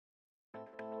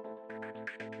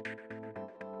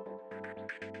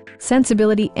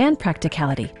sensibility, and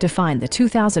practicality define the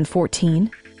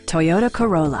 2014 Toyota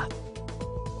Corolla.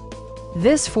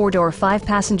 This four-door,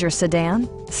 five-passenger sedan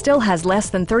still has less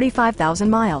than 35,000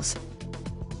 miles.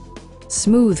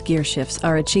 Smooth gear shifts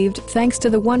are achieved thanks to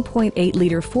the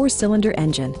 1.8-liter four-cylinder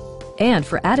engine. And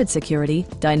for added security,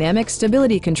 dynamic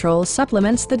stability control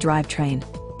supplements the drivetrain.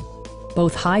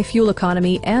 Both high fuel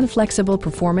economy and flexible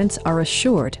performance are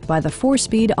assured by the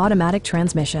four-speed automatic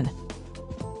transmission.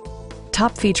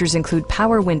 Top features include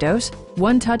power windows,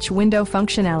 one-touch window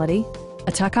functionality,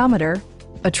 a tachometer,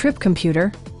 a trip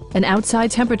computer, an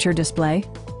outside temperature display,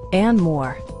 and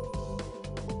more.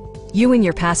 You and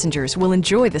your passengers will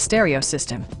enjoy the stereo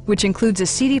system, which includes a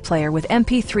CD player with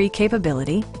MP3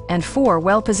 capability and 4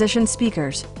 well-positioned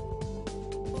speakers.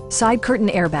 Side curtain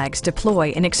airbags deploy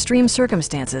in extreme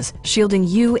circumstances, shielding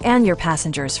you and your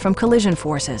passengers from collision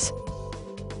forces.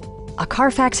 A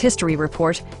Carfax history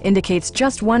report indicates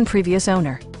just one previous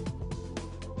owner.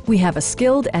 We have a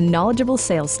skilled and knowledgeable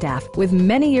sales staff with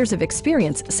many years of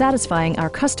experience satisfying our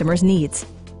customers' needs.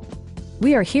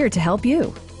 We are here to help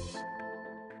you.